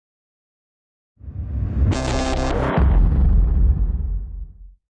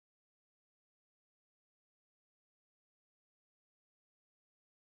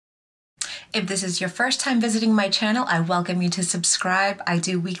If this is your first time visiting my channel, I welcome you to subscribe. I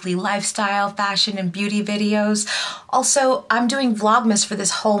do weekly lifestyle, fashion, and beauty videos. Also, I'm doing Vlogmas for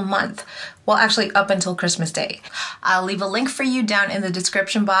this whole month. Well, actually up until Christmas Day. I'll leave a link for you down in the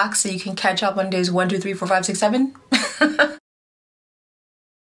description box so you can catch up on days 1, 2, 3, 4, 5, 6, 7.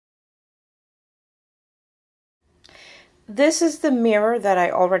 This is the mirror that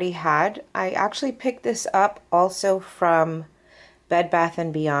I already had. I actually picked this up also from Bed Bath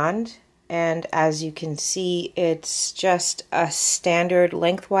 & Beyond. And as you can see, it's just a standard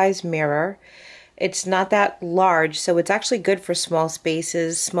lengthwise mirror. It's not that large, so it's actually good for small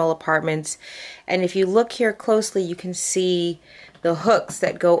spaces, small apartments. And if you look here closely, you can see the hooks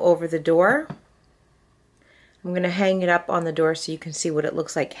that go over the door. I'm going to hang it up on the door so you can see what it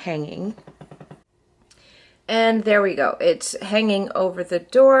looks like hanging. And there we go. It's hanging over the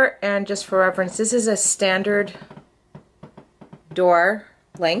door, and just for reference, this is a standard door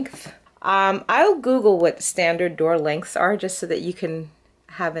length. I'll Google what standard door lengths are just so that you can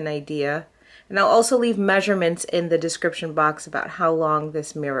have an idea. And I'll also leave measurements in the description box about how long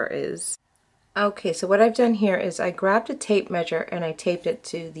this mirror is. Okay, so what I've done here is I grabbed a tape measure and I taped it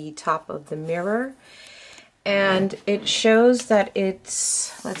to the top of the mirror. And it shows that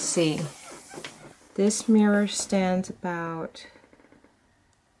it's, let's see, this mirror stands about,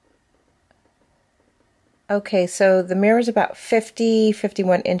 okay, so the mirror is about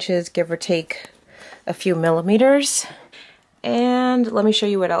 51 inches, give or take a few millimeters. And let me show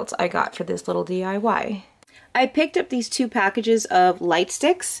you what else I got for this little DIY. I picked up these 2 packages of light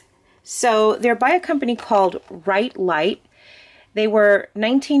sticks. So they're by a company called Right Light. They were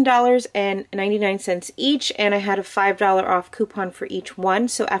 $19.99 each, and I had a $5 off coupon for each one.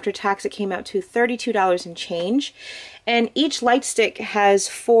 So after tax, it came out to $32 and change. And each light stick has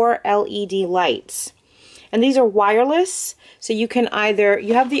 4 LED lights. And these are wireless, so you can either,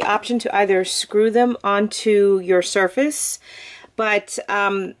 you have the option to either screw them onto your surface, but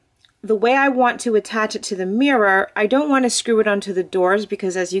the way I want to attach it to the mirror, I don't want to screw it onto the doors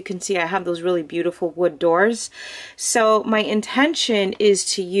because, as you can see, I have those really beautiful wood doors. So my intention is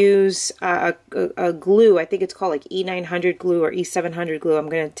to use a glue. I think it's called like E900 glue or E700 glue. I'm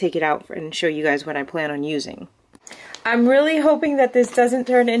going to take it out and show you guys what I plan on using. I'm really hoping that this doesn't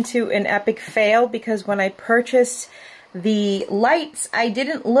turn into an epic fail, because when I purchased the lights, I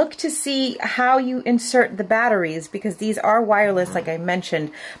didn't look to see how you insert the batteries, because these are wireless like I mentioned,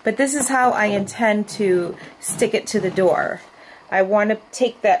 but this is how I intend to stick it to the door. I want to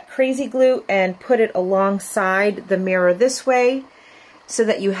take that crazy glue and put it alongside the mirror this way, so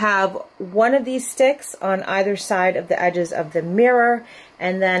that you have one of these sticks on either side of the edges of the mirror,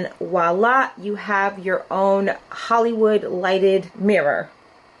 and then voila, you have your own Hollywood lighted mirror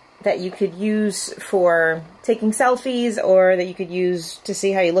that you could use for taking selfies, or that you could use to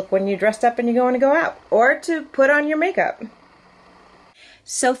see how you look when you're dressed up and you're going to go out, or to put on your makeup.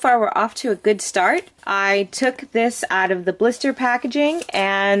 So far we're off to a good start. I took this out of the blister packaging,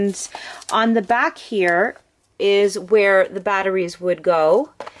 and on the back here is where the batteries would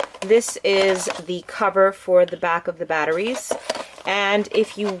go. This is the cover for the back of the batteries. And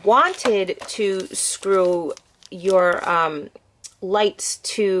if you wanted to screw your lights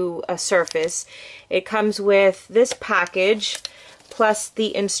to a surface, it comes with this package plus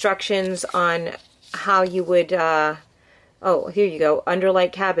the instructions on how you would oh, here you go,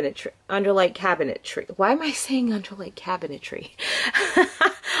 underlight cabinetry. Why am I saying underlight cabinetry?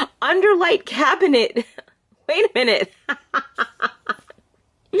 Underlight cabinet. Wait a minute.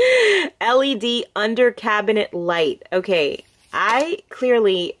 LED under cabinet light. Okay, I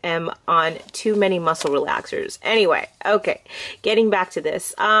clearly am on too many muscle relaxers. Anyway, okay, getting back to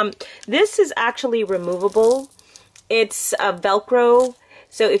this. This is actually removable. It's a Velcro,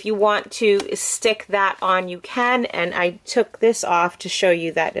 so if you want to stick that on, you can, and I took this off to show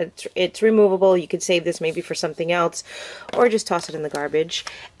you that it's removable. You could save this maybe for something else, or just toss it in the garbage.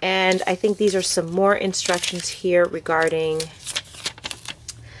 And I think these are some more instructions here regarding,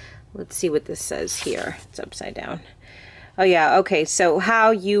 let's see what this says here. It's upside down. Oh yeah, okay, so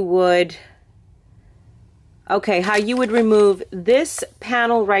how you would remove this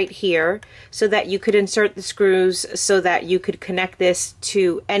panel right here so that you could insert the screws so that you could connect this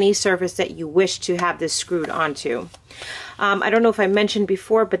to any surface that you wish to have this screwed onto. I don't know if I mentioned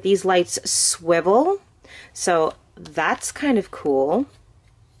before, but these lights swivel, so that's kind of cool.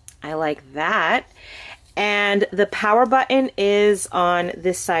 I like that. And the power button is on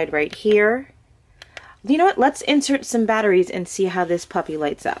this side right here. You know what? Let's insert some batteries and see how this puppy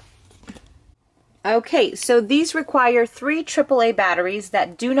lights up. Okay, so these require 3 AAA batteries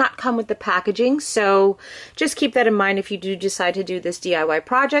that do not come with the packaging, so just keep that in mind if you do decide to do this DIY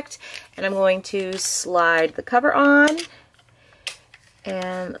project. And I'm going to slide the cover on,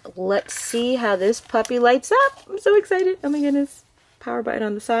 and let's see how this puppy lights up. I'm so excited. Oh my goodness. Power button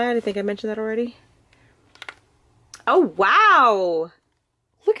on the side. I think I mentioned that already. Oh, wow.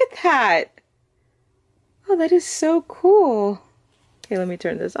 Look at that. Oh, that is so cool. Okay, let me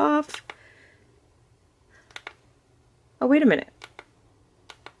turn this off. Oh, wait a minute.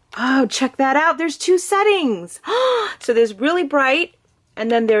 Oh, check that out. There's 2 settings. So there's really bright, and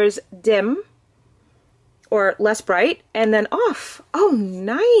then there's dim, or less bright, and then off. Oh,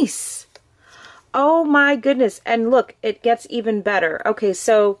 nice. Oh my goodness. And look, it gets even better. Okay,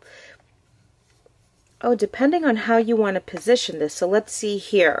 so, oh, depending on how you want to position this. So let's see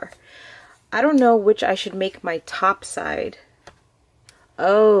here. I don't know which I should make my top side.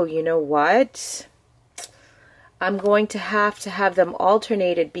 Oh, you know what? I'm going to have them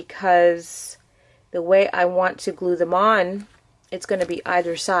alternated because the way I want to glue them on, it's going to be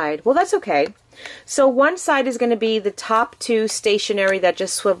either side. Well, that's okay. So one side is going to be the top 2 stationary that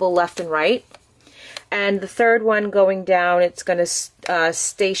just swivel left and right. And the third one going down, it's going to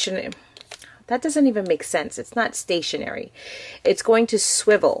station. That doesn't even make sense. It's not stationary. It's going to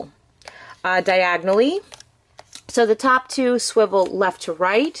swivel diagonally. So the top 2 swivel left to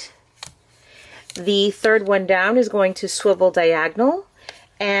right. The third one down is going to swivel diagonal,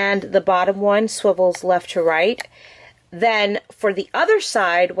 and the bottom one swivels left to right. Then for the other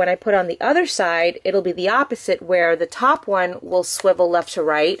side, when I put on the other side, it'll be the opposite, where the top one will swivel left to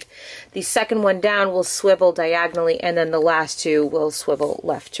right, the second one down will swivel diagonally, and then the last 2 will swivel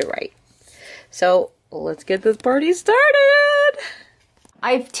left to right. So let's get this party started!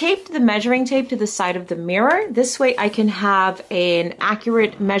 I've taped the measuring tape to the side of the mirror. This way I can have an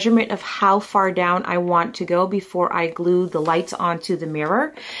accurate measurement of how far down I want to go before I glue the lights onto the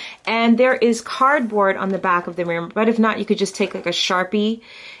mirror. And there is cardboard on the back of the mirror, but if not, you could just take like a Sharpie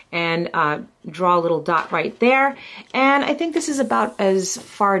and draw a little dot right there. And I think this is about as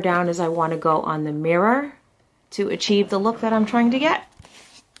far down as I want to go on the mirror to achieve the look that I'm trying to get.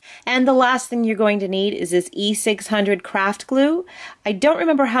 And the last thing you're going to need is this E600 craft glue. I don't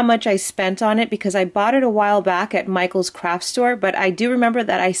remember how much I spent on it because I bought it a while back at Michael's craft store, but I do remember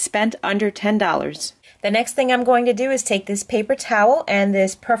that I spent under $10. The next thing I'm going to do is take this paper towel and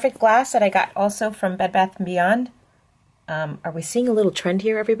this perfect glass that I got also from Bed Bath & Beyond. Are we seeing a little trend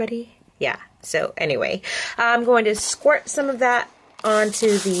here, everybody? Yeah, so anyway, I'm going to squirt some of that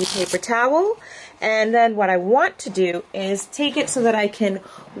onto the paper towel. And then what I want to do is take it so that I can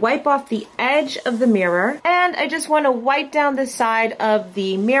wipe off the edge of the mirror. And I just want to wipe down the side of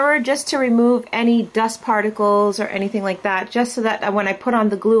the mirror just to remove any dust particles or anything like that, just so that when I put on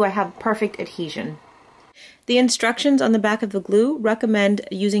the glue, I have perfect adhesion. The instructions on the back of the glue recommend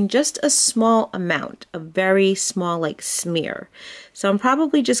using just a small amount, a very small like smear. So I'm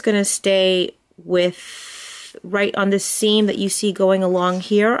probably just going to stay with right on this seam that you see going along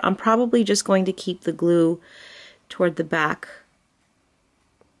here. I'm probably just going to keep the glue toward the back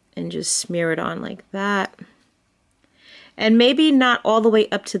and just smear it on like that. And maybe not all the way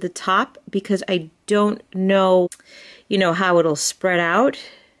up to the top because I don't know, you know, how it'll spread out.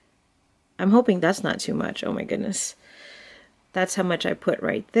 I'm hoping that's not too much. Oh my goodness. That's how much I put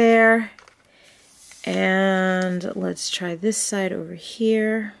right there. And let's try this side over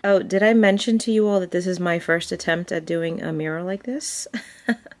here. Oh, did I mention to you all that this is my first attempt at doing a mirror like this?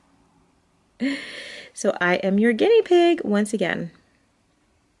 So I am your guinea pig once again.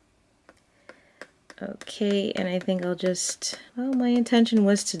 Okay, and I think I'll just, well, my intention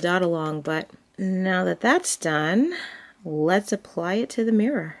was to dot along, but now that that's done, let's apply it to the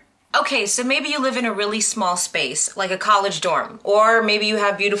mirror. Okay, so maybe you live in a really small space, like a college dorm, or maybe you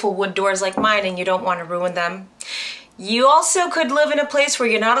have beautiful wood doors like mine and you don't want to ruin them. You also could live in a place where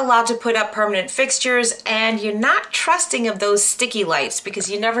you're not allowed to put up permanent fixtures and you're not trusting of those sticky lights because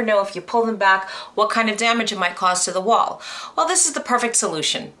you never know if you pull them back what kind of damage it might cause to the wall. Well, this is the perfect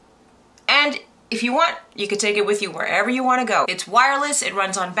solution. And if you want, you could take it with you wherever you want to go. It's wireless, it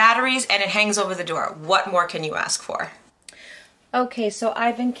runs on batteries, and it hangs over the door. What more can you ask for? Okay, so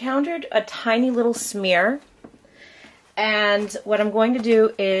I've encountered a tiny little smear, and what I'm going to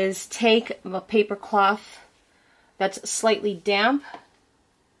do is take a paper cloth that's slightly damp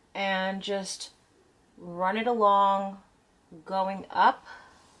and just run it along, going up.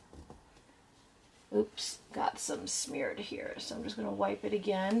 Oops, got some smeared here, so I'm just going to wipe it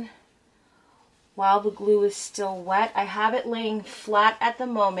again while the glue is still wet. I have it laying flat at the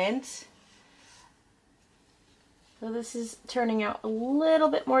moment. So this is turning out a little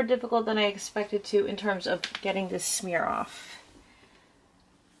bit more difficult than I expected to in terms of getting this smear off.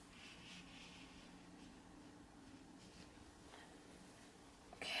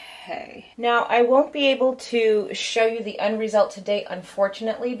 Okay, now I won't be able to show you the end result today,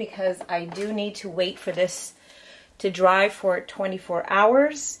 unfortunately, because I do need to wait for this to dry for 24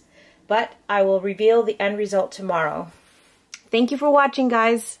 hours, but I will reveal the end result tomorrow. Thank you for watching,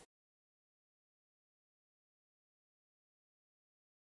 guys.